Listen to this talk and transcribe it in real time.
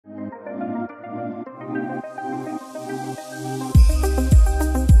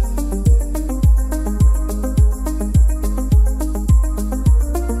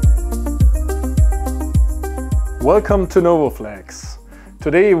Welcome to NOVOFLEX.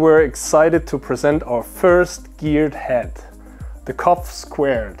 Today we're excited to present our first geared head, the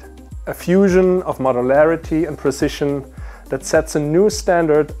KOPF², a fusion of modularity and precision that sets a new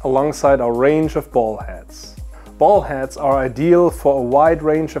standard alongside our range of ball heads. Ball heads are ideal for a wide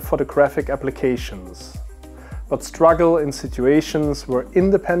range of photographic applications, but struggle in situations where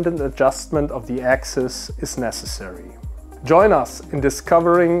independent adjustment of the axis is necessary. Join us in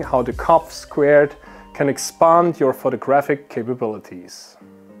discovering how the KOPF² can expand your photographic capabilities.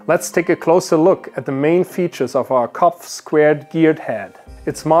 Let's take a closer look at the main features of our KOPF² geared head.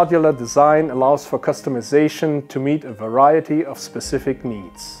 Its modular design allows for customization to meet a variety of specific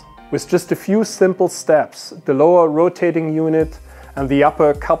needs. With just a few simple steps, the lower rotating unit and the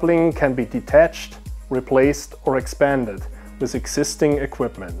upper coupling can be detached, replaced or expanded with existing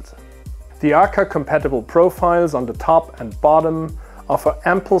equipment. The ARCA-compatible profiles on the top and bottom offer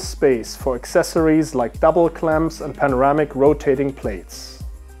ample space for accessories like double clamps and panoramic rotating plates.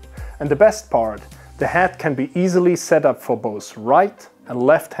 And the best part, the head can be easily set up for both right and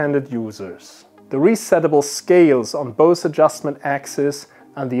left-handed users. The resettable scales on both adjustment axes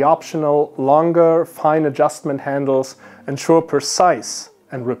and the optional longer fine adjustment handles ensure precise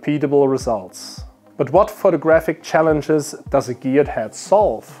and repeatable results. But what photographic challenges does a geared head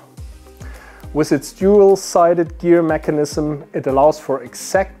solve? With its dual-sided gear mechanism, it allows for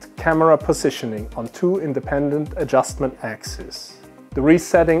exact camera positioning on two independent adjustment axes. The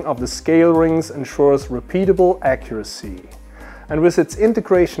resetting of the scale rings ensures repeatable accuracy. And with its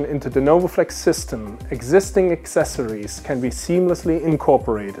integration into the NOVOFLEX system, existing accessories can be seamlessly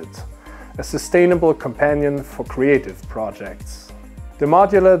incorporated, a sustainable companion for creative projects. The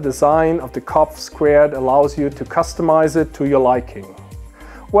modular design of the KOPF² allows you to customize it to your liking.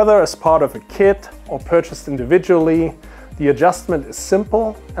 Whether as part of a kit or purchased individually, the adjustment is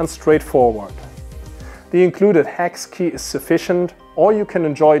simple and straightforward. The included hex key is sufficient, or you can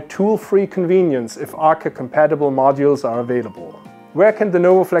enjoy tool-free convenience if ARCA-compatible modules are available. Where can the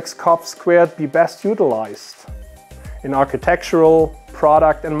NOVOFLEX KOPF² be best utilized? In architectural,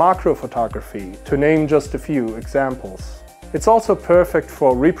 product and macro photography, to name just a few examples. It's also perfect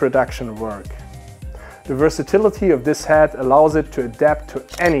for reproduction work. The versatility of this head allows it to adapt to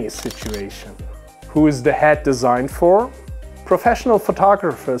any situation. Who is the head designed for? Professional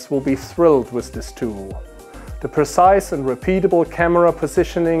photographers will be thrilled with this tool. The precise and repeatable camera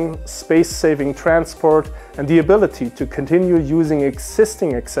positioning, space-saving transport, and the ability to continue using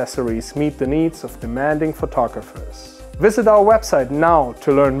existing accessories meet the needs of demanding photographers. Visit our website now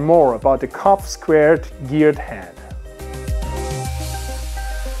to learn more about the KOPF² geared head.